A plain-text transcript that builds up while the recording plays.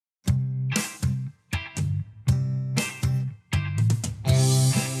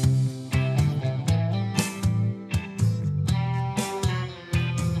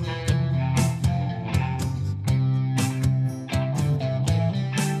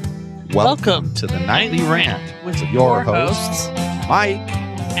Welcome to the Nightly Rant with your hosts, Mike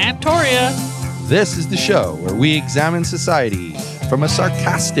and Torya. This is the show where we examine society from a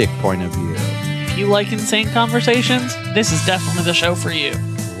sarcastic point of view. If you like insane conversations, this is definitely the show for you.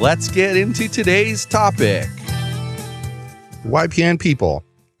 Let's get into today's topic. YPN people,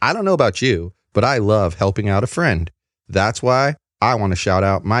 I don't know about you, but I love helping out a friend. That's why I want to shout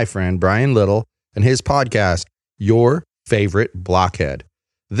out my friend Brian Little and his podcast, Your Favorite Blockhead.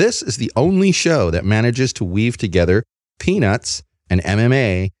 This is the only show that manages to weave together peanuts and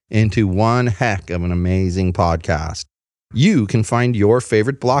MMA into one heck of an amazing podcast. You can find Your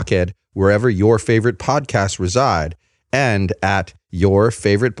Favorite Blockhead wherever your favorite podcasts reside and at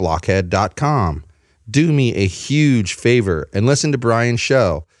yourfavoriteblockhead.com. Do me a huge favor and listen to Brian's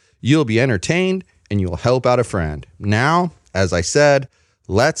show. You'll be entertained and you'll help out a friend. Now, as I said,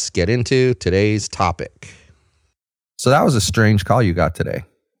 let's get into today's topic. So that was a strange call you got today.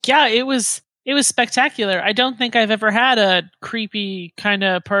 Yeah, it was spectacular. I don't think I've ever had a creepy, kind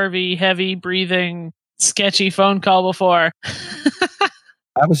of pervy, heavy breathing, sketchy phone call before.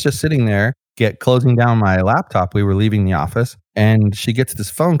 I was just sitting there, closing down my laptop. We were leaving the office, and she gets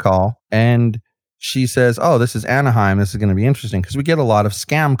this phone call, and she says, "Oh, this is Anaheim. This is going to be interesting," because we get a lot of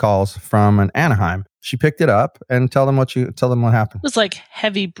scam calls from an Anaheim. She picked it up and tell them what happened. It was like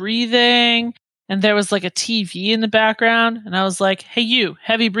heavy breathing. And there was like a TV in the background. And I was like, "Hey, you,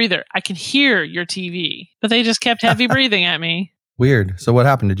 heavy breather, I can hear your TV." But they just kept heavy breathing at me. Weird. So what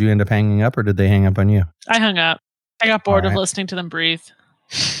happened? Did you end up hanging up or did they hang up on you? I hung up. I got bored of listening to them breathe.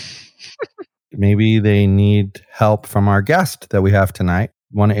 Maybe they need help from our guest that we have tonight.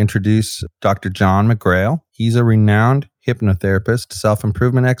 I want to introduce Dr.John McGrail. He's a renowned hypnotherapist,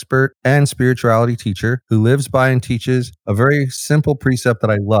 self-improvement expert, and spirituality teacher who lives by and teaches a very simple precept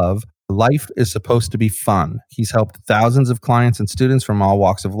that I love. Life is supposed to be fun. He's helped thousands of clients and students from all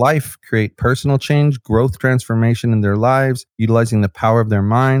walks of life create personal change, growth, transformation in their lives, utilizing the power of their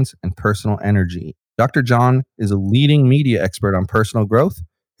minds and personal energy. Dr. John is a leading media expert on personal growth.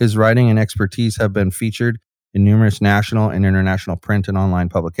 His writing and expertise have been featured in numerous national and international print and online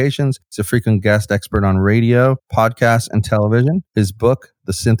publications. He's a frequent guest expert on radio, podcasts, and television. His book,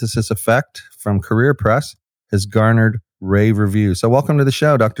 The Synthesis Effect, from Career Press, has garnered rave reviews. So welcome to the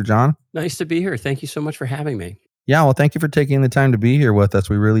show, Dr. John. Nice to be here. Thank you so much for having me. Yeah, well, thank you for taking the time to be here with us.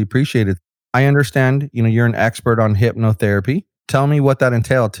 We really appreciate it. I understand, you're an expert on hypnotherapy. Tell me what that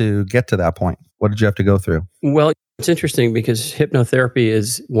entailed to get to that point. What did you have to go through? Well, it's interesting because hypnotherapy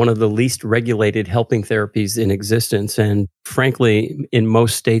is one of the least regulated helping therapies in existence. And frankly, in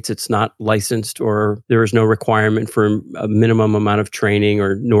most states, it's not licensed or there is no requirement for a minimum amount of training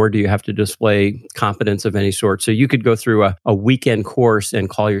nor do you have to display competence of any sort. So you could go through a weekend course and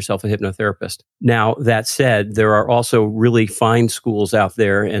call yourself a hypnotherapist. Now, that said, there are also really fine schools out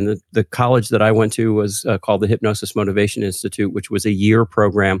there. And the college that I went to was called the Hypnosis Motivation Institute, which was a year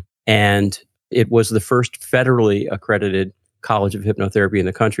program. And it was the first federally accredited college of hypnotherapy in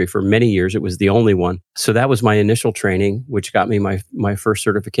the country. For many years, it was the only one. So that was my initial training, which got me my first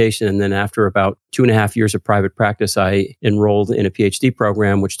certification. And then after about 2.5 years of private practice, I enrolled in a PhD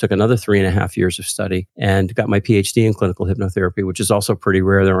program, which took another 3.5 years of study and got my PhD in clinical hypnotherapy, which is also pretty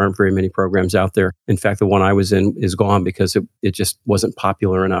rare. There aren't very many programs out there. In fact, the one I was in is gone because it just wasn't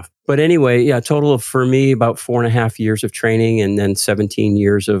popular enough. But anyway, yeah, total of, for me, about 4.5 years of training and then 17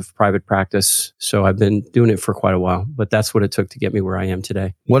 years of private practice. So I've been doing it for quite a while, but that's what it took to get me where I am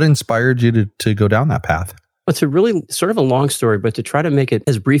today. What inspired you to go down that path? It's a really sort of a long story, but to try to make it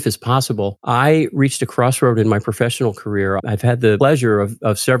as brief as possible, I reached a crossroad in my professional career. I've had the pleasure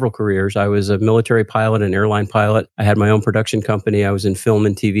of several careers. I was a military pilot, an airline pilot. I had my own production company. I was in film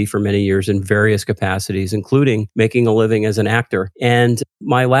and TV for many years in various capacities, including making a living as an actor. And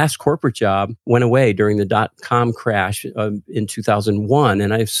my last corporate job went away during the dot-com crash in 2001,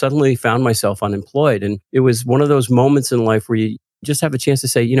 and I suddenly found myself unemployed. And it was one of those moments in life where you just have a chance to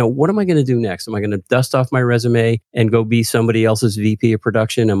say, what am I going to do next? Am I going to dust off my resume and go be somebody else's VP of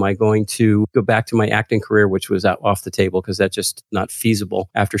production? Am I going to go back to my acting career, which was off the table because that's just not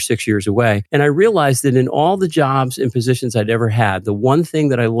feasible after 6 years away? And I realized that in all the jobs and positions I'd ever had, the one thing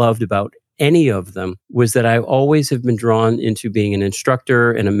that I loved about any of them was that I always have been drawn into being an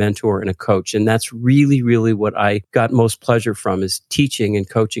instructor and a mentor and a coach. And that's really, really what I got most pleasure from, is teaching and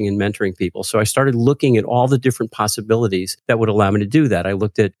coaching and mentoring people. So I started looking at all the different possibilities that would allow me to do that. I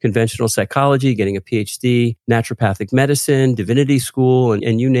looked at conventional psychology, getting a PhD, naturopathic medicine, divinity school,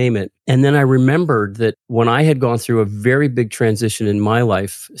 and you name it. And then I remembered that when I had gone through a very big transition in my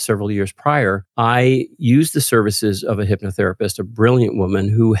life several years prior, I used the services of a hypnotherapist, a brilliant woman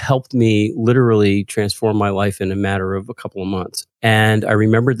who helped me literally transform my life in a matter of a couple of months. And I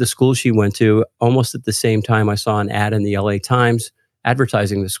remembered the school she went to. Almost at the same time, I saw an ad in the LA Times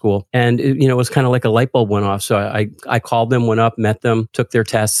advertising the school. And it was kind of like a light bulb went off. So I called them, went up, met them, took their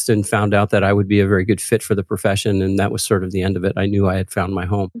tests, and found out that I would be a very good fit for the profession. And that was sort of the end of it. I knew I had found my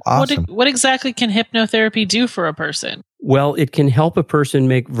home. Awesome. What exactly can hypnotherapy do for a person? Well, it can help a person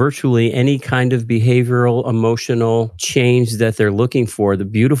make virtually any kind of behavioral, emotional change that they're looking for. The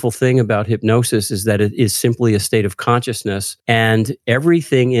beautiful thing about hypnosis is that it is simply a state of consciousness, and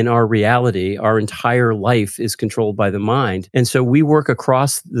everything in our reality, our entire life, is controlled by the mind. And so we work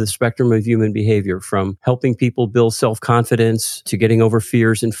across the spectrum of human behavior, from helping people build self-confidence to getting over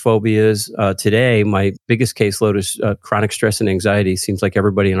fears and phobias. Today, my biggest caseload is chronic stress and anxiety. Seems like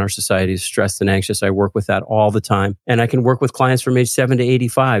everybody in our society is stressed and anxious. I work with that all the time. And I can work with clients from age 7 to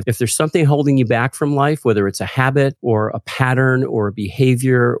 85. If there's something holding you back from life, whether it's a habit or a pattern or a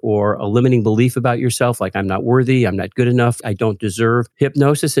behavior or a limiting belief about yourself, like I'm not worthy, I'm not good enough, I don't deserve,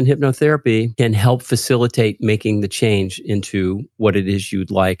 hypnosis and hypnotherapy can help facilitate making the change into what it is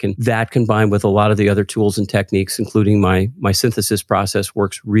you'd like. And that, combined with a lot of the other tools and techniques, including my synthesis process,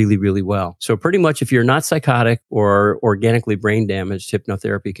 works really, really well. So pretty much if you're not psychotic or organically brain damaged,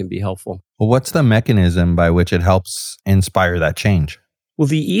 hypnotherapy can be helpful. Well, what's the mechanism by which it helps inspire that change? Well,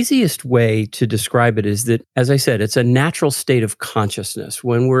 the easiest way to describe it is that, as I said, it's a natural state of consciousness.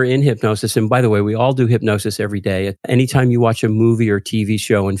 When we're in hypnosis, and by the way, we all do hypnosis every day. Anytime you watch a movie or TV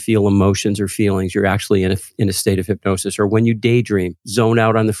show and feel emotions or feelings, you're actually in a state of hypnosis. Or when you daydream, zone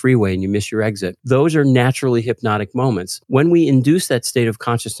out on the freeway and you miss your exit. Those are naturally hypnotic moments. When we induce that state of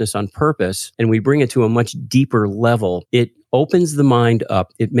consciousness on purpose and we bring it to a much deeper level, it opens the mind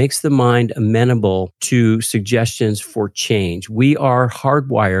up. It makes the mind amenable to suggestions for change. We are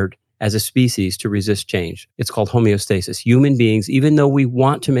hardwired as a species to resist change. It's called homeostasis. Human beings, even though we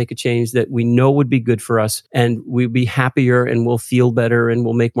want to make a change that we know would be good for us and we'll be happier and we'll feel better and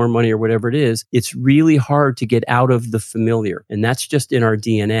we'll make more money or whatever it is, it's really hard to get out of the familiar. And that's just in our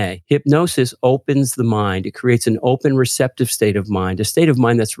DNA. Hypnosis opens the mind. It creates an open, receptive state of mind, a state of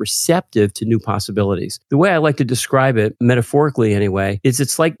mind that's receptive to new possibilities. The way I like to describe it, metaphorically anyway, is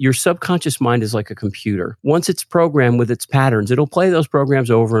it's like your subconscious mind is like a computer. Once it's programmed with its patterns, it'll play those programs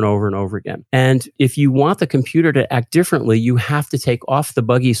over and over and over again. And if you want the computer to act differently, you have to take off the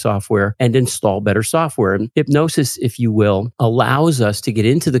buggy software and install better software. And hypnosis, if you will, allows us to get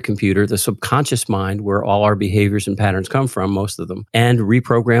into the computer, the subconscious mind, where all our behaviors and patterns come from, most of them, and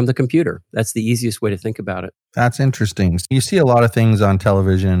reprogram the computer. That's the easiest way to think about it. That's interesting. You see a lot of things on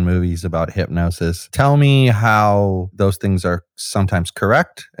television and movies about hypnosis. Tell me how those things are sometimes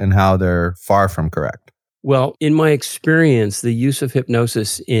correct and how they're far from correct. Well, in my experience, the use of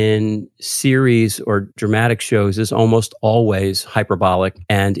hypnosis in series or dramatic shows is almost always hyperbolic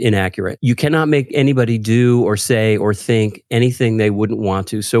and inaccurate. You cannot make anybody do or say or think anything they wouldn't want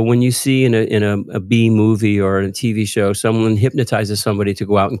to. So when you see in a B movie or in a TV show, someone hypnotizes somebody to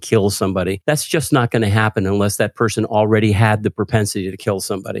go out and kill somebody, that's just not going to happen unless that person already had the propensity to kill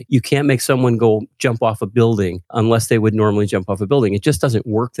somebody. You can't make someone go jump off a building unless they would normally jump off a building. It just doesn't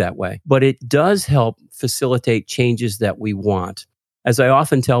work that way. But it does help facilitate changes that we want. As I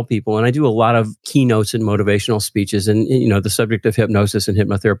often tell people, and I do a lot of keynotes and motivational speeches, and the subject of hypnosis and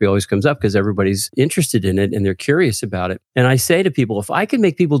hypnotherapy always comes up because everybody's interested in it and they're curious about it. And I say to people, if I could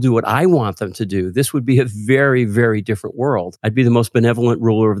make people do what I want them to do, this would be a very, very different world. I'd be the most benevolent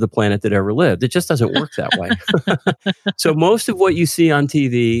ruler of the planet that ever lived. It just doesn't work that way. So most of what you see on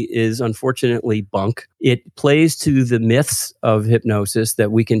TV is unfortunately bunk. It plays to the myths of hypnosis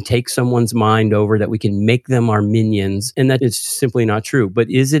that we can take someone's mind over, that we can make them our minions, and that it's simply not true. But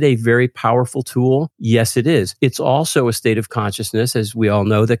is it a very powerful tool? Yes, it is. It's also a state of consciousness, as we all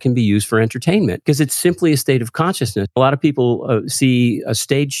know, that can be used for entertainment because it's simply a state of consciousness. A lot of people see a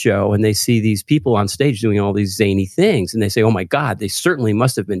stage show and they see these people on stage doing all these zany things and they say, oh my God, they certainly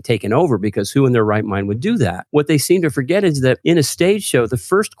must have been taken over because who in their right mind would do that? What they seem to forget is that in a stage show, the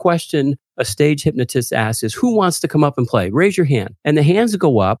first question a stage hypnotist asks is, who wants to come up and play? Raise your hand. And the hands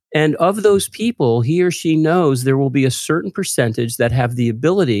go up. And of those people, he or she knows there will be a certain percentage that have the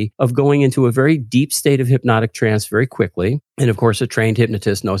ability of going into a very deep state of hypnotic trance very quickly. And of course, a trained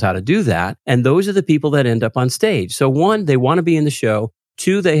hypnotist knows how to do that. And those are the people that end up on stage. So one, they want to be in the show.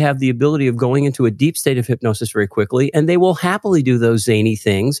 Two, they have the ability of going into a deep state of hypnosis very quickly, and they will happily do those zany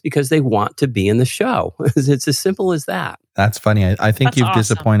things because they want to be in the show. It's as simple as that. That's funny. I think That's you've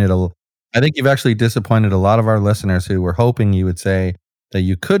awesome. I think you've actually disappointed a lot of our listeners who were hoping you would say, that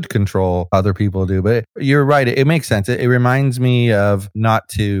you could control other people do. But you're right. It makes sense. It reminds me of, not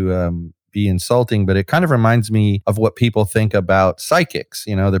to be insulting, but it kind of reminds me of what people think about psychics.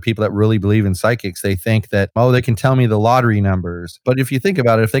 The people that really believe in psychics, they think that, they can tell me the lottery numbers. But if you think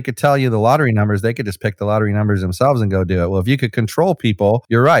about it, if they could tell you the lottery numbers, they could just pick the lottery numbers themselves and go do it. Well, if you could control people,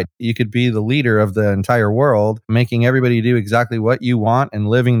 you're right. You could be the leader of the entire world, making everybody do exactly what you want and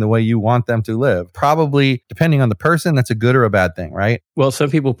living the way you want them to live. Probably, depending on the person, that's a good or a bad thing, right? Well, some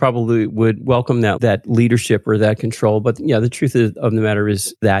people probably would welcome that leadership or that control. But yeah, the truth of the matter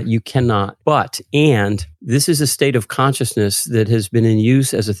is that you cannot. And this is a state of consciousness that has been in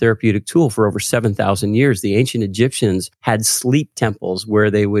use as a therapeutic tool for over 7,000 years. The ancient Egyptians had sleep temples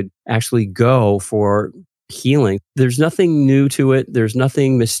where they would actually go for healing. There's nothing new to it. There's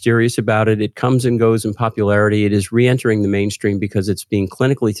nothing mysterious about it. It comes and goes in popularity. It is re-entering the mainstream because it's being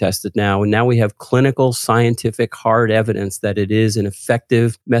clinically tested now. And now we have clinical, scientific, hard evidence that it is an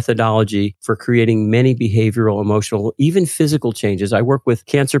effective methodology for creating many behavioral, emotional, even physical changes. I work with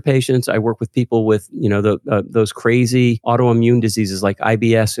cancer patients. I work with people with, those crazy autoimmune diseases like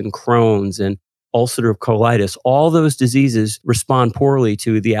IBS and Crohn's and ulcerative colitis. All those diseases respond poorly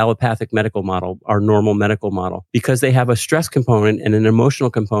to the allopathic medical model, our normal medical model, because they have a stress component and an emotional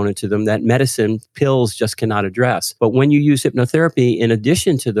component to them that medicine, pills just cannot address. But when you use hypnotherapy in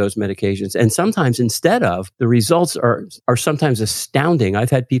addition to those medications, and sometimes instead of, the results are sometimes astounding.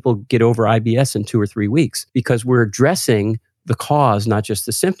 I've had people get over IBS in 2 or 3 weeks because we're addressing the cause, not just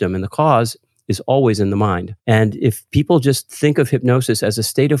the symptom. And the cause is always in the mind. And if people just think of hypnosis as a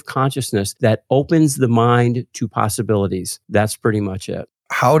state of consciousness that opens the mind to possibilities, that's pretty much it.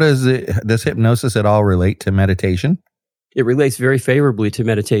 How does hypnosis at all relate to meditation? It relates very favorably to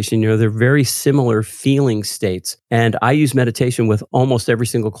meditation. They're very similar feeling states. And I use meditation with almost every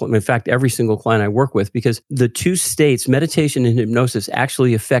single client. In fact, every single client I work with, because the two states, meditation and hypnosis,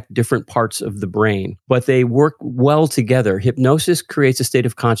 actually affect different parts of the brain, but they work well together. Hypnosis creates a state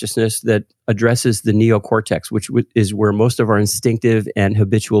of consciousness that addresses the neocortex, which is where most of our instinctive and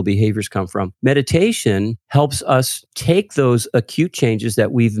habitual behaviors come from. Meditation helps us take those acute changes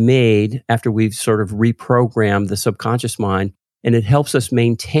that we've made after we've sort of reprogrammed the subconscious mind, and it helps us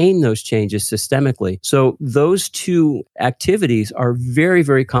maintain those changes systemically. So those two activities are very,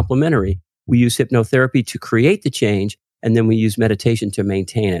 very complementary. We use hypnotherapy to create the change, and then we use meditation to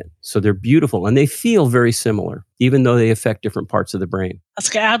maintain it. So they're beautiful, and they feel very similar, even though they affect different parts of the brain.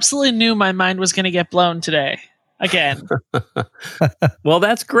 I absolutely knew my mind was going to get blown today, again. Well,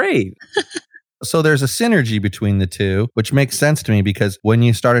 that's great. So there's a synergy between the two, which makes sense to me, because when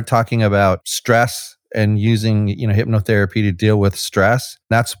you started talking about stress and using, hypnotherapy to deal with stress,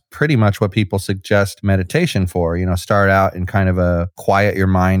 that's pretty much what people suggest meditation for. Start out in kind of a quiet your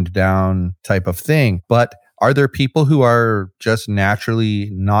mind down type of thing. But are there people who are just naturally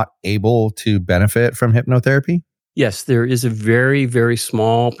not able to benefit from hypnotherapy? Yes, there is a very, very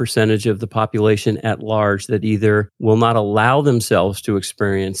small percentage of the population at large that either will not allow themselves to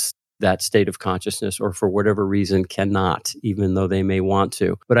experience that state of consciousness, or for whatever reason cannot, even though they may want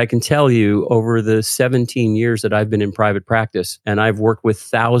to. But I can tell you, over the 17 years that I've been in private practice, and I've worked with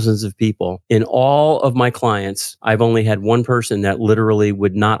thousands of people, in all of my clients, I've only had one person that literally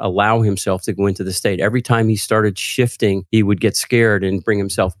would not allow himself to go into the state. Every time he started shifting, he would get scared and bring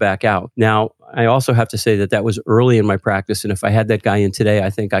himself back out. Now, I also have to say that was early in my practice. And if I had that guy in today, I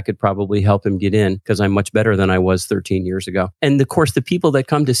think I could probably help him get in, because I'm much better than I was 13 years ago. And of course, the people that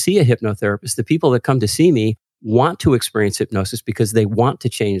come to see a hypnotherapist, the people that come to see me, want to experience hypnosis because they want to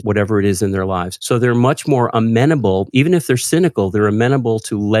change whatever it is in their lives. So they're much more amenable, even if they're cynical, they're amenable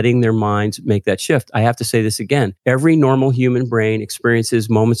to letting their minds make that shift. I have to say this again. Every normal human brain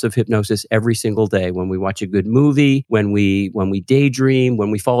experiences moments of hypnosis every single day. When we watch a good movie, when we daydream, when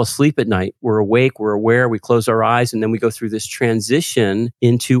we fall asleep at night, we're awake, we're aware, we close our eyes, and then we go through this transition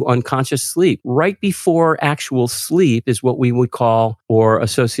into unconscious sleep. Right before actual sleep is what we would call or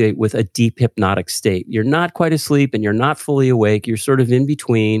associate with a deep hypnotic state. You're not quite asleep and you're not fully awake. You're sort of in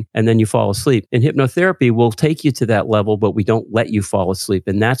between, and then you fall asleep. And hypnotherapy will take you to that level, but we don't let you fall asleep.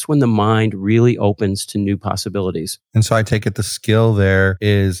 And that's when the mind really opens to new possibilities. And so I take it the skill there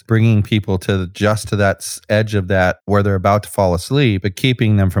is bringing people to that edge of that where they're about to fall asleep, but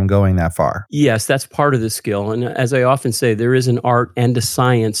keeping them from going that far. Yes, that's part of the skill. And as I often say, there is an art and a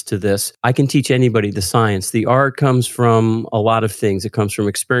science to this. I can teach anybody the science. The art comes from a lot of things. things. It comes from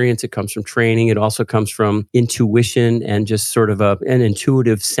experience. It comes from training. It also comes from intuition and just sort of an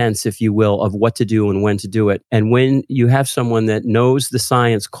intuitive sense, if you will, of what to do and when to do it. And when you have someone that knows the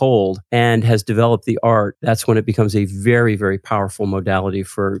science cold and has developed the art, that's when it becomes a very, very powerful modality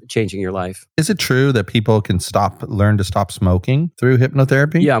for changing your life. Is it true that people can learn to stop smoking through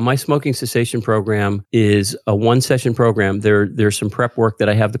hypnotherapy? Yeah, my smoking cessation program is a one-session program. There's some prep work that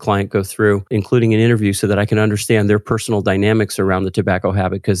I have the client go through, including an interview, so that I can understand their personal dynamics around the tobacco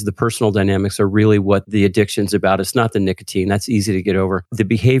habit, because the personal dynamics are really what the addiction's about. It's not the nicotine. That's easy to get over. The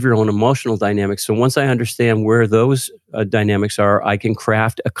behavioral and emotional dynamics. So once I understand where those dynamics are, I can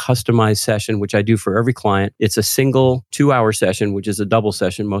craft a customized session, which I do for every client. It's a single 2-hour session, which is a double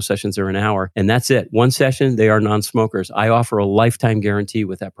session. Most sessions are an hour, and that's it. One session, they are non-smokers. I offer a lifetime guarantee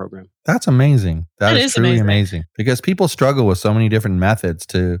with that program. That's amazing. That is truly amazing. amazing, because people struggle with so many different methods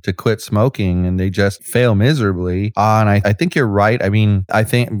to quit smoking, and they just fail miserably. And I think you're right. I mean, I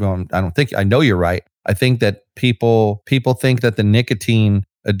know you're right. I think that people think that the nicotine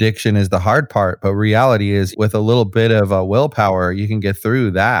addiction is the hard part, but reality is, with a little bit of willpower, you can get through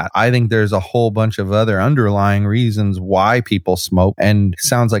that. I think there's a whole bunch of other underlying reasons why people smoke, and it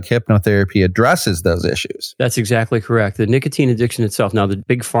sounds like hypnotherapy addresses those issues. That's exactly correct. The nicotine addiction itself, now the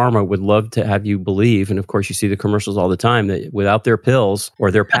big pharma would love to have you believe, and of course you see the commercials all the time, that without their pills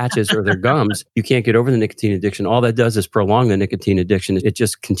or their patches or their gums, you can't get over the nicotine addiction. All that does is prolong the nicotine addiction. It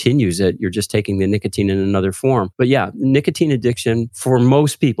just continues it. You're just taking the nicotine in another form. But yeah, nicotine addiction for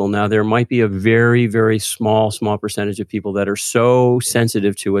most people, now there might be a very, very small percentage of people that are so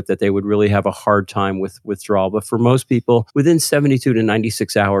sensitive to it that they would really have a hard time with withdrawal. But for most people, within 72 to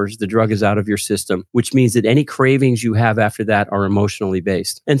 96 hours, the drug is out of your system, which means that any cravings you have after that are emotionally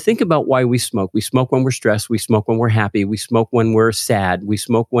based. And think about why we smoke. We smoke when we're stressed. We smoke when we're happy. We smoke when we're sad. We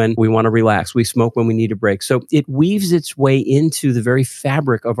smoke when we want to relax. We smoke when we need a break. So it weaves its way into the very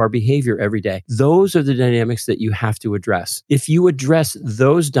fabric of our behavior every day. Those are the dynamics that you have to address. If you address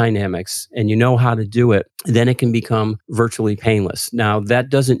those dynamics and you know how to do it, then it can become virtually painless. Now, that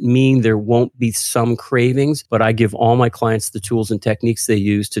doesn't mean there won't be some cravings, but I give all my clients the tools and techniques they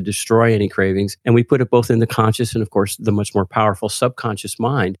use to destroy any cravings. And we put it both in the conscious and, of course, the much more powerful subconscious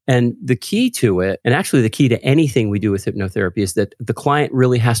mind. And the key to it, and actually the key to anything we do with hypnotherapy, is that the client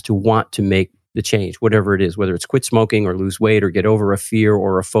really has to want to make the change, whatever it is, whether it's quit smoking or lose weight or get over a fear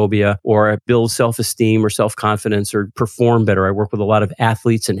or a phobia or build self-esteem or self-confidence or perform better. I work with a lot of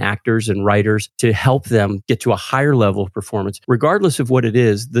athletes and actors and writers to help them get to a higher level of performance. Regardless of what it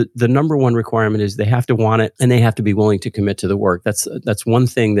is, the number one requirement is they have to want it and they have to be willing to commit to the work. That's one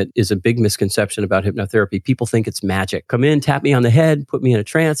thing that is a big misconception about hypnotherapy. People think it's magic. Come in, tap me on the head, put me in a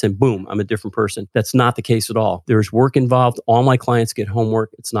trance, and boom, I'm a different person. That's not the case at all. There's work involved. All my clients get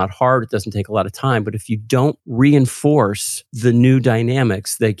homework. It's not hard. It doesn't take a lot of time, but if you don't reinforce the new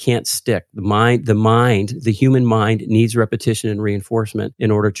dynamics, they can't stick. The human mind needs repetition and reinforcement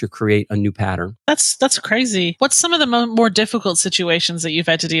in order to create a new pattern. That's crazy. What's some of the more difficult situations that you've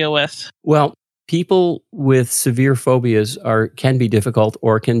had to deal with? Well, people with severe phobias can be difficult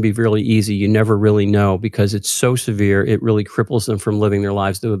or can be really easy. You never really know, because it's so severe, it really cripples them from living their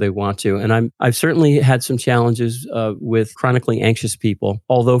lives the way they want to. And I've certainly had some challenges with chronically anxious people,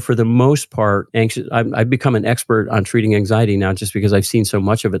 although for the most part, I've become an expert on treating anxiety now just because I've seen so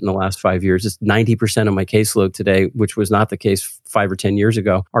much of it in the last 5 years. It's 90% of my caseload today, which was not the case 5 or 10 years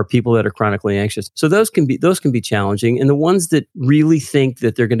ago, are people that are chronically anxious. So those can be challenging. And the ones that really think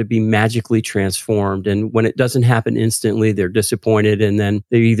that they're going to be magically transformed, and when it doesn't happen instantly, they're disappointed, and then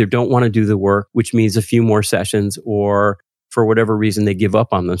they either don't want to do the work, which means a few more sessions, or for whatever reason, they give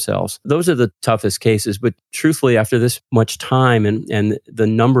up on themselves. Those are the toughest cases. But truthfully, after this much time and the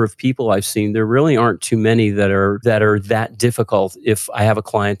number of people I've seen, there really aren't too many that are that difficult if I have a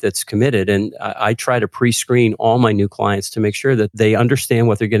client that's committed. And I try to pre-screen all my new clients to make sure that they understand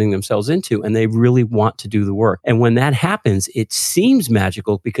what they're getting themselves into and they really want to do the work. And when that happens, it seems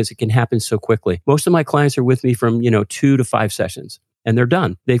magical because it can happen so quickly. Most of my clients are with me from 2 to 5 sessions. And they're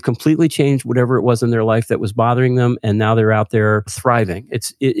done. They've completely changed whatever it was in their life that was bothering them, and now they're out there thriving.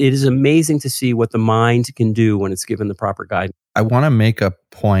 It is amazing to see what the mind can do when it's given the proper guidance. I want to make a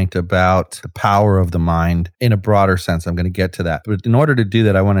point about the power of the mind in a broader sense. I'm going to get to that. But in order to do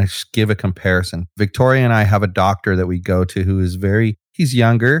that, I want to give a comparison. Victoria and I have a doctor that we go to who is he's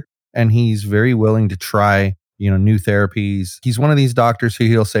younger, and he's very willing to try new therapies. He's one of these doctors who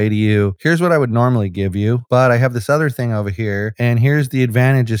he'll say to you, here's what I would normally give you, but I have this other thing over here, and here's the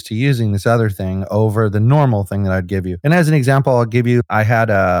advantages to using this other thing over the normal thing that I'd give you. And as an example, I'll give you, I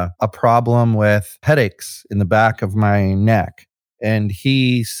had a problem with headaches in the back of my neck. And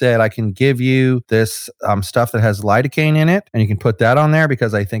he said, I can give you this stuff that has lidocaine in it, and you can put that on there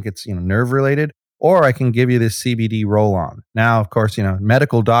because I think it's, nerve related. Or I can give you this CBD roll on. Now, of course,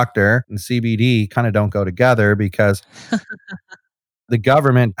 medical doctor and CBD kind of don't go together because the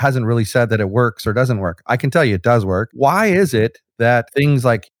government hasn't really said that it works or doesn't work. I can tell you it does work. Why is it that things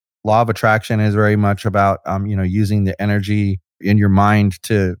like law of attraction is very much about, using the energy in your mind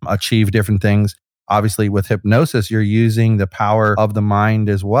to achieve different things? Obviously, with hypnosis, you're using the power of the mind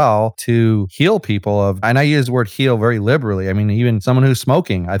as well to heal people and I use the word heal very liberally. I mean, even someone who's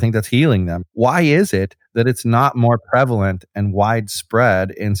smoking, I think that's healing them. Why is it that it's not more prevalent and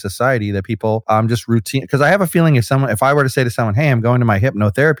widespread in society that people just routine? Because I have a feeling if I were to say to someone, hey, I'm going to my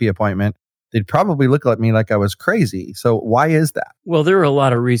hypnotherapy appointment, they'd probably look at me like I was crazy. So why is that? Well, there are a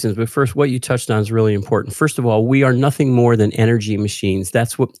lot of reasons, but first, what you touched on is really important. First of all, we are nothing more than energy machines.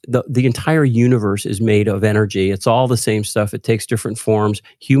 That's what the entire universe is made of energy. It's all the same stuff. It takes different forms.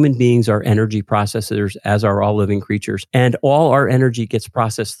 Human beings are energy processors, as are all living creatures. And all our energy gets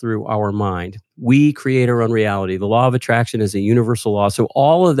processed through our mind. We create our own reality. The law of attraction is a universal law. So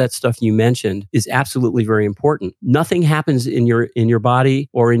all of that stuff you mentioned is absolutely very important. Nothing happens in your body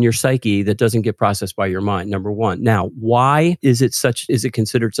or in your psyche that doesn't get processed by your mind, number one. Now, why is it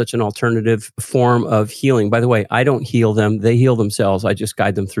considered such an alternative form of healing? By the way, I don't heal them. They heal themselves. I just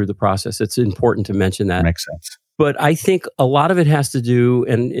guide them through the process. It's important to mention that. Makes sense. But I think a lot of it has to do,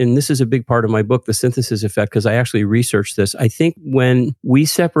 and this is a big part of my book, The Synthesis Effect, because I actually researched this. I think when we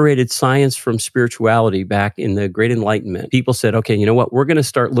separated science from spirituality back in the Great Enlightenment, people said, okay, you know what? We're going to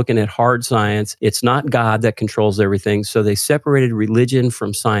start looking at hard science. It's not God that controls everything. So they separated religion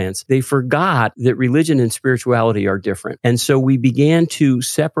from science. They forgot that religion and spirituality are different. And so we began to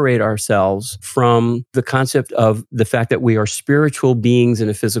separate ourselves from the concept of the fact that we are spiritual beings in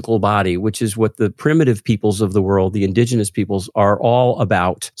a physical body, which is what the primitive peoples of the world, the indigenous peoples, are all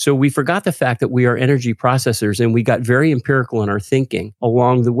about. So we forgot the fact that we are energy processors, and we got very empirical in our thinking.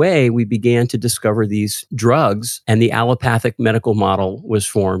 Along the way, we began to discover these drugs, and the allopathic medical model was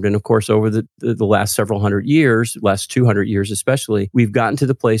formed. And of course, over the last several hundred years, last 200 years especially, we've gotten to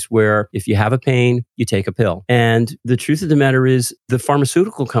the place where if you have a pain, you take a pill. And the truth of the matter is, the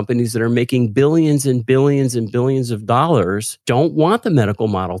pharmaceutical companies that are making billions and billions and billions of dollars don't want the medical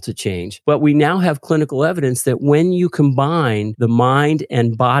model to change. But we now have clinical evidence that when you combine the mind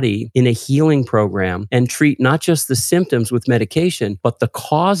and body in a healing program and treat not just the symptoms with medication, but the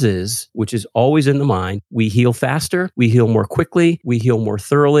causes, which is always in the mind, we heal faster, we heal more quickly, we heal more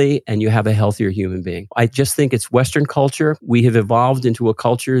thoroughly, and you have a healthier human being. I just think it's Western culture. We have evolved into a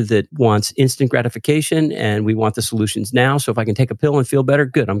culture that wants instant gratification, and we want the solutions now. So if I can take a pill and feel better,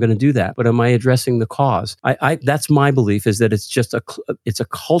 good, I'm going to do that. But am I addressing the cause? That's my belief, is that it's just it's a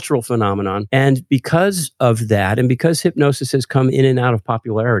cultural phenomenon. And because of that, and because hypnosis has come in and out of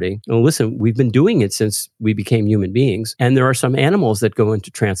popularity, and listen, we've been doing it since we became human beings, and there are some animals that go into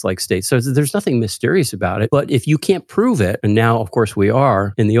trance-like states. So there's nothing mysterious about it. But if you can't prove it, and now, of course, we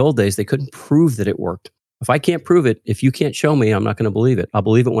are, in the old days, they couldn't prove that it worked. If I can't prove it, if you can't show me, I'm not going to believe it. I'll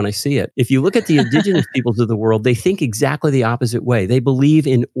believe it when I see it. If you look at the indigenous peoples of the world, they think exactly the opposite way. They believe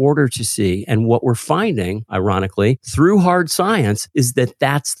in order to see. And what we're finding, ironically, through hard science, is that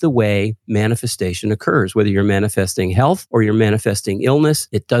that's the way manifestation occurs. Whether you're manifesting health or you're manifesting illness,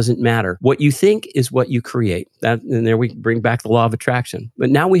 it doesn't matter. What you think is what you create. And there we bring back the law of attraction.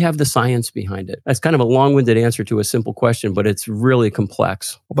 But now we have the science behind it. That's kind of a long-winded answer to a simple question, but it's really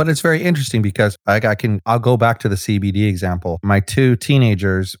complex. But it's very interesting because I'll go back to the CBD example. My two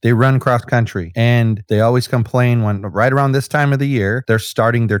teenagers, they run cross country, and they always complain when right around this time of the year, they're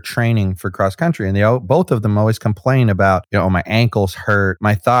starting their training for cross country. And both of them always complain about, my ankles hurt,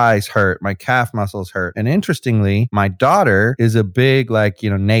 my thighs hurt, my calf muscles hurt. And interestingly, my daughter is a big,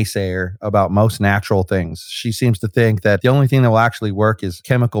 naysayer about most natural things. She seems to think that the only thing that will actually work is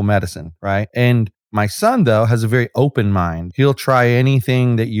chemical medicine, right? And my son, though, has a very open mind. He'll try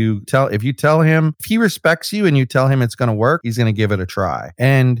anything that if you tell him, if he respects you and you tell him it's going to work, he's going to give it a try.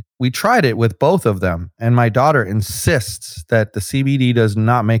 And we tried it with both of them. And my daughter insists that the CBD does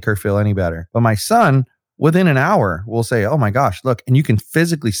not make her feel any better. But my son, within an hour, will say, oh my gosh, look, and you can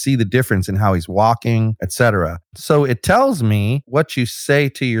physically see the difference in how he's walking, etc. So it tells me what you say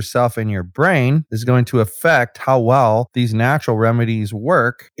to yourself in your brain is going to affect how well these natural remedies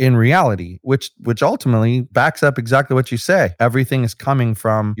work in reality, which ultimately backs up exactly what you say. Everything is coming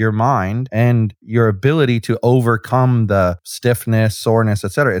from your mind and your ability to overcome the stiffness, soreness,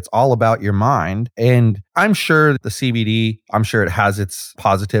 etc. It's all about your mind. And I'm sure the CBD, it has its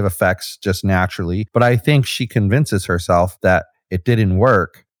positive effects just naturally, but I think she convinces herself that it didn't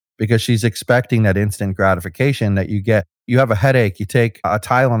work because she's expecting that instant gratification that you get You have a headache, you take a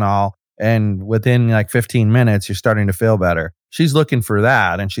Tylenol, and within like 15 minutes, you're starting to feel better. She's looking for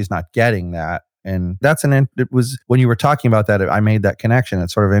that, and she's not getting that. And it was when you were talking about that, I made that connection.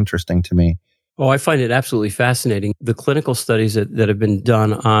 It's sort of interesting to me. Oh, I find it absolutely fascinating. The clinical studies that have been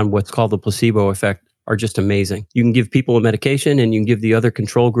done on what's called the placebo effect are just amazing. You can give people a medication and you can give the other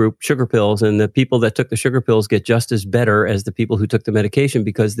control group sugar pills, and the people that took the sugar pills get just as better as the people who took the medication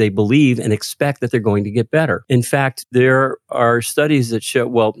because they believe and expect that they're going to get better. In fact, there are studies that show,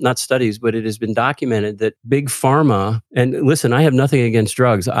 well, not studies, but it has been documented that big pharma, and listen, I have nothing against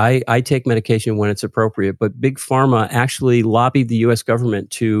drugs. I take medication when it's appropriate, but big pharma actually lobbied the US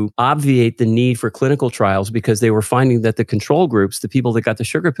government to obviate the need for clinical trials because they were finding that the control groups, the people that got the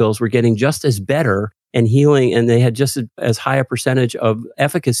sugar pills, were getting just as better and healing, and they had just as high a percentage of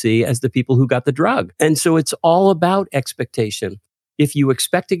efficacy as the people who got the drug. And so it's all about expectation. If you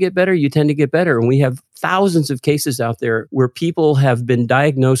expect to get better, you tend to get better. And we have thousands of cases out there where people have been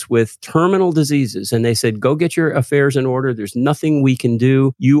diagnosed with terminal diseases and they said, go get your affairs in order. There's nothing we can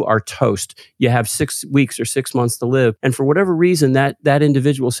do. You are toast. You have 6 weeks or 6 months to live. And for whatever reason, that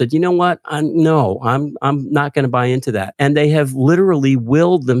individual said, you know what? I'm not going to buy into that. And they have literally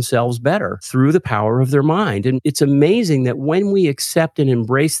willed themselves better through the power of their mind. And it's amazing that when we accept and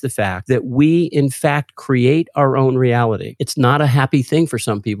embrace the fact that we, in fact, create our own reality, it's not a happy thing for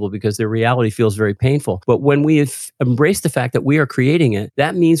some people because their reality feels very painful. But when we embrace the fact that we are creating it,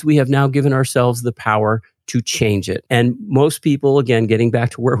 that means we have now given ourselves the power to change it. And most people, again, getting back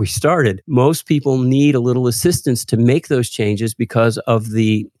to where we started, most people need a little assistance to make those changes because of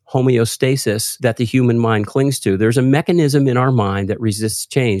the homeostasis that the human mind clings to. There's a mechanism in our mind that resists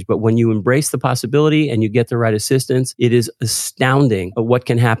change. But when you embrace the possibility and you get the right assistance, it is astounding what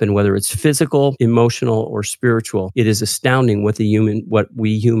can happen, whether it's physical, emotional, or spiritual. It is astounding what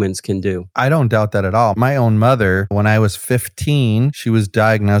we humans can do. I don't doubt that at all. My own mother, when I was 15, she was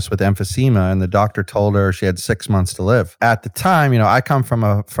diagnosed with emphysema, and the doctor told her she had 6 months to live. At the time, I come from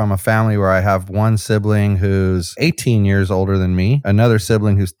a family where I have one sibling who's 18 years older than me, another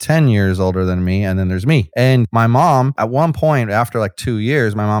sibling who's 10 years older than me, and then there's me. And my mom, at one point, after like 2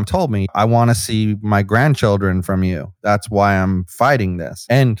 years, my mom told me, I want to see my grandchildren from you. That's why I'm fighting this.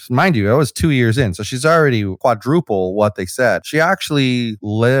 And mind you, I was 2 years in, so she's already quadruple what they said. She actually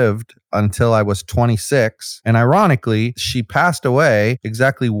lived until I was 26. And ironically, she passed away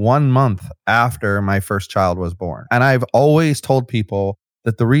exactly 1 month after my first child was born. And I've always told people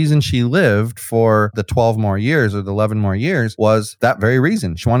that the reason she lived for the 12 more years or the 11 more years was that very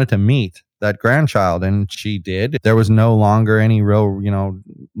reason. She wanted to meet that grandchild, and she did. There was no longer any real,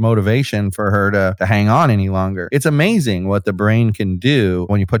 motivation for her to hang on any longer. It's amazing what the brain can do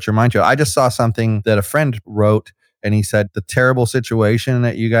when you put your mind to it. I just saw something that a friend wrote, and he said, the terrible situation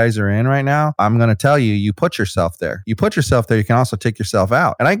that you guys are in right now, I'm going to tell you, you put yourself there. You put yourself there, you can also take yourself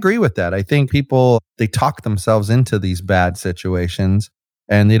out. And I agree with that. I think people, they talk themselves into these bad situations,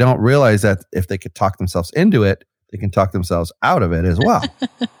 and they don't realize that if they could talk themselves into it, they can talk themselves out of it as well.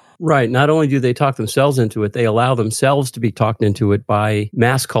 Right. Not only do they talk themselves into it, they allow themselves to be talked into it by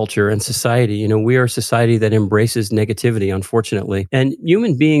mass culture and society. We are a society that embraces negativity, unfortunately. And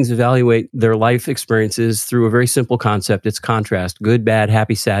human beings evaluate their life experiences through a very simple concept. It's contrast: good, bad,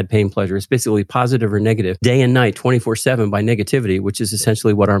 happy, sad, pain, pleasure. It's basically positive or negative, day and night, 24/7 by negativity, which is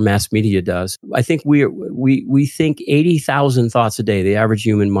essentially what our mass media does. I think we think 80,000 thoughts a day. The average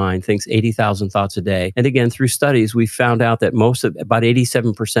human mind thinks 80,000 thoughts a day. And again, through studies, we found out that about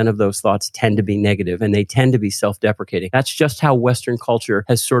 87% of those thoughts tend to be negative, and they tend to be self-deprecating. That's just how Western culture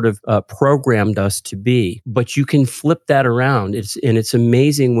has sort of programmed us to be. But you can flip that around. It's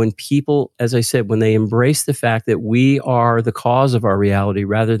amazing when people, as I said, when they embrace the fact that we are the cause of our reality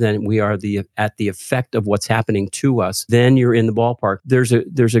rather than we are at the effect of what's happening to us, then you're in the ballpark. There's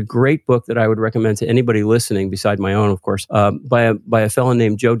a great book that I would recommend to anybody listening, beside my own, of course, by a fellow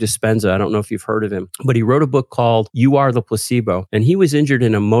named Joe Dispenza. I don't know if you've heard of him, but he wrote a book called You Are the Placebo. And he was injured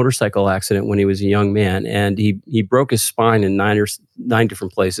in a motorcycle accident when he was a young man, and he broke his spine in nine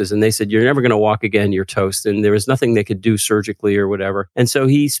different places. And they said, you're never going to walk again, you're toast. And there was nothing they could do surgically or whatever. And so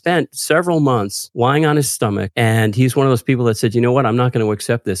he spent several months lying on his stomach, and he's one of those people that said, you know what, I'm not going to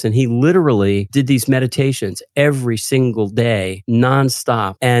accept this. And he literally did these meditations every single day,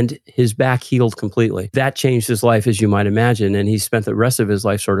 nonstop, and his back healed completely. That changed his life, as you might imagine. And he spent the rest of his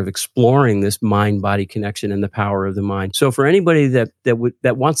life sort of exploring this mind-body connection and the power of the mind. So for anybody that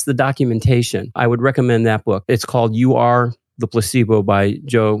wants the documentation, I would recommend that book. It's called You Are the Placebo by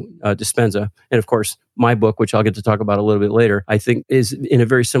Joe Dispenza. And of course, my book, which I'll get to talk about a little bit later, I think is in a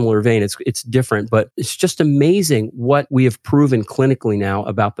very similar vein. It's different, but it's just amazing what we have proven clinically now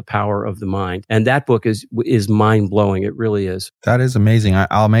about the power of the mind. And that book is mind blowing. It really is. That is amazing.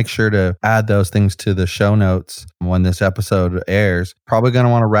 I'll make sure to add those things to the show notes when this episode airs. Probably going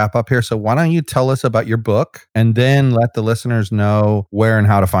to want to wrap up here. So why don't you tell us about your book and then let the listeners know where and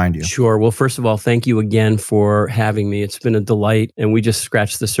how to find you? Sure. Well, first of all, thank you again for having me. It's been a delight, and we just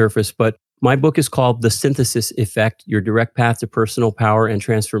scratched the surface. But my book is called The Synthesis Effect, Your Direct Path to Personal Power and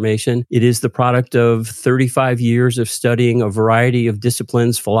Transformation. It is the product of 35 years of studying a variety of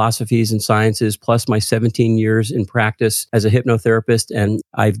disciplines, philosophies, and sciences, plus my 17 years in practice as a hypnotherapist. And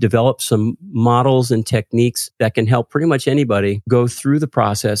I've developed some models and techniques that can help pretty much anybody go through the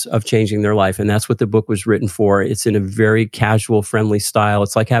process of changing their life. And that's what the book was written for. It's in a very casual, friendly style.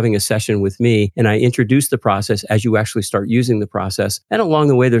 It's like having a session with me, and I introduce the process as you actually start using the process. And along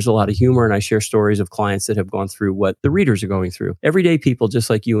the way, there's a lot of humor, and I share stories of clients that have gone through what the readers are going through. Everyday people just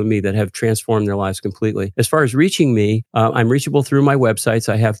like you and me that have transformed their lives completely. As far as reaching me, I'm reachable through my websites.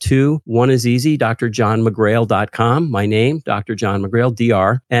 I have two. One is easy, drjohnmcgrail.com, my name, Dr.John McGrail,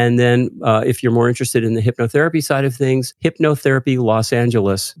 DR. And then if you're more interested in the hypnotherapy side of things,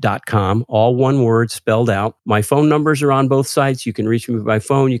 hypnotherapylosangeles.com, all one word spelled out. My phone numbers are on both sites. You can reach me by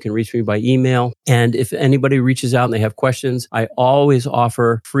phone. You can reach me by email. And if anybody reaches out and they have questions, I always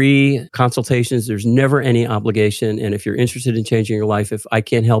offer free consultations. There's never any obligation. And if you're interested in changing your life, if I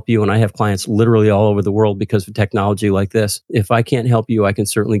can't help you, and I have clients literally all over the world because of technology like this, if I can't help you, I can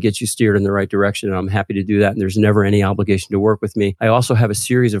certainly get you steered in the right direction. And I'm happy to do that. And there's never any obligation to work with me. I also have a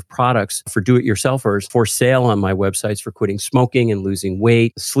series of products for do-it-yourselfers for sale on my websites for quitting smoking and losing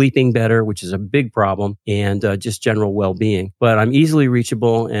weight, sleeping better, which is a big problem, and just general well-being. But I'm easily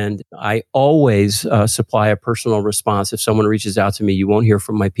reachable, and I always supply a personal response. If someone reaches out to me, you won't hear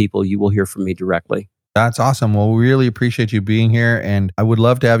from my people. You will hear from me directly. That's awesome. Well, we really appreciate you being here, and I would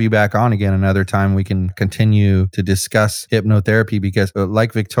love to have you back on again another time. We can continue to discuss hypnotherapy because,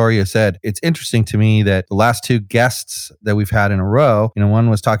 like Victoria said, it's interesting to me that the last two guests that we've had in a row, one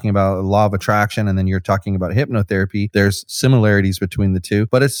was talking about the law of attraction, and then you're talking about hypnotherapy. There's similarities between the two,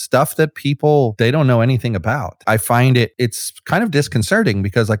 but it's stuff that people, they don't know anything about. I find it's kind of disconcerting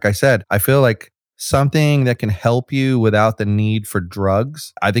because, like I said, I feel like something that can help you without the need for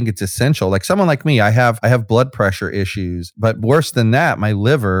drugs, I think it's essential. Like someone like me, I have blood pressure issues, but worse than that, my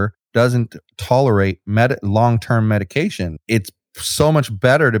liver doesn't tolerate long-term medication. It's so much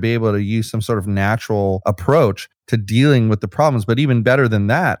better to be able to use some sort of natural approach to dealing with the problems. But even better than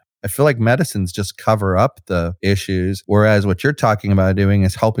that, I feel like medicines just cover up the issues, whereas what you're talking about doing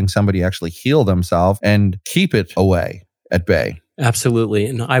is helping somebody actually heal themselves and keep it away at bay. Absolutely.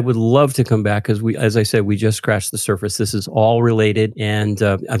 And I would love to come back because as I said, we just scratched the surface. This is all related, and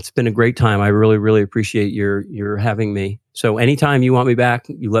it's been a great time. I really, really appreciate your having me. So anytime you want me back,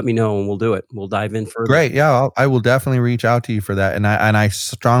 you let me know and we'll do it. We'll dive in further. Great. Yeah, I will definitely reach out to you for that. And I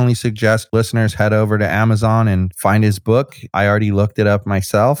strongly suggest listeners head over to Amazon and find his book. I already looked it up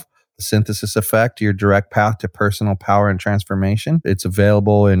myself. The Synthesis Effect, Your Direct Path to Personal Power and Transformation. It's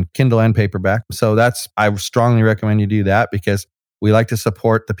available in Kindle and paperback. So I strongly recommend you do that because we like to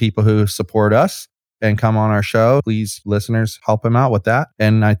support the people who support us and come on our show. Please, listeners, help him out with that.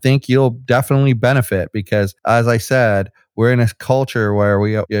 And I think you'll definitely benefit because, as I said, we're in a culture where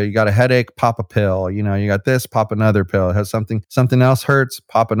you got a headache, pop a pill. You got this, pop another pill. It has something else hurts,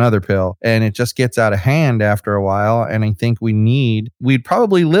 pop another pill. And it just gets out of hand after a while. And I think we'd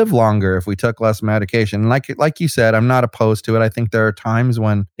probably live longer if we took less medication. Like you said, I'm not opposed to it. I think there are times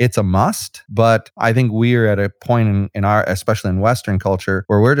when it's a must, but I think we're at a point in our, especially in Western culture,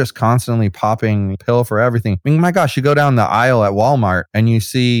 where we're just constantly popping pill for everything. I mean, my gosh, you go down the aisle at Walmart and you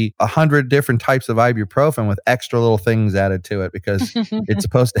see 100 different types of ibuprofen with extra little things added to it because it's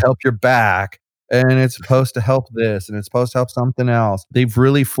supposed to help your back and it's supposed to help this and it's supposed to help something else. They've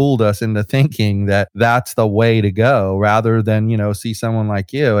really fooled us into thinking that that's the way to go rather than, see someone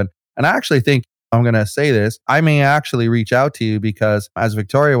like you. And I actually think I'm going to say this. I may actually reach out to you because, as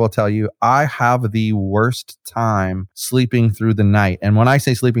Victoria will tell you, I have the worst time sleeping through the night. And when I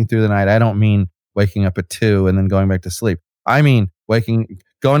say sleeping through the night, I don't mean waking up at 2 and then going back to sleep. I mean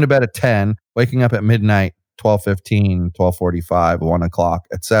going to bed at 10, waking up at midnight, 12:15, 12:45, 1 o'clock,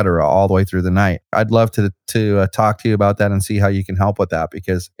 etc., all the way through the night. I'd love to talk to you about that and see how you can help with that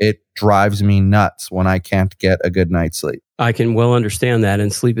because it drives me nuts when I can't get a good night's sleep. I can well understand that,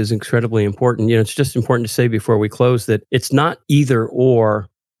 and sleep is incredibly important. It's just important to say before we close that it's not either or.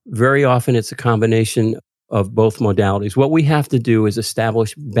 Very often it's a combination of both modalities. What we have to do is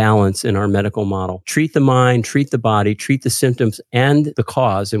establish balance in our medical model. Treat the mind, treat the body, treat the symptoms and the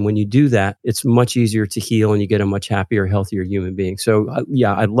cause. And when you do that, it's much easier to heal and you get a much happier, healthier human being. So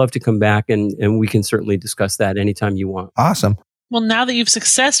I'd love to come back and we can certainly discuss that anytime you want. Awesome. Well, now that you've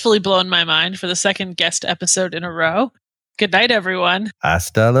successfully blown my mind for the second guest episode in a row, good night, everyone.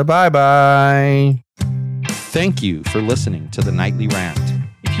 Hasta la bye-bye. Thank you for listening to the Nightly Rant.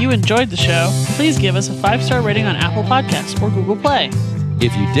 If you enjoyed the show, please give us a 5-star rating on Apple Podcasts or Google Play.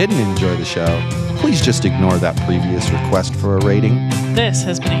 If you didn't enjoy the show, please just ignore that previous request for a rating. This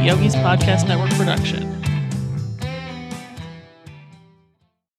has been a Yogi's Podcast Network production.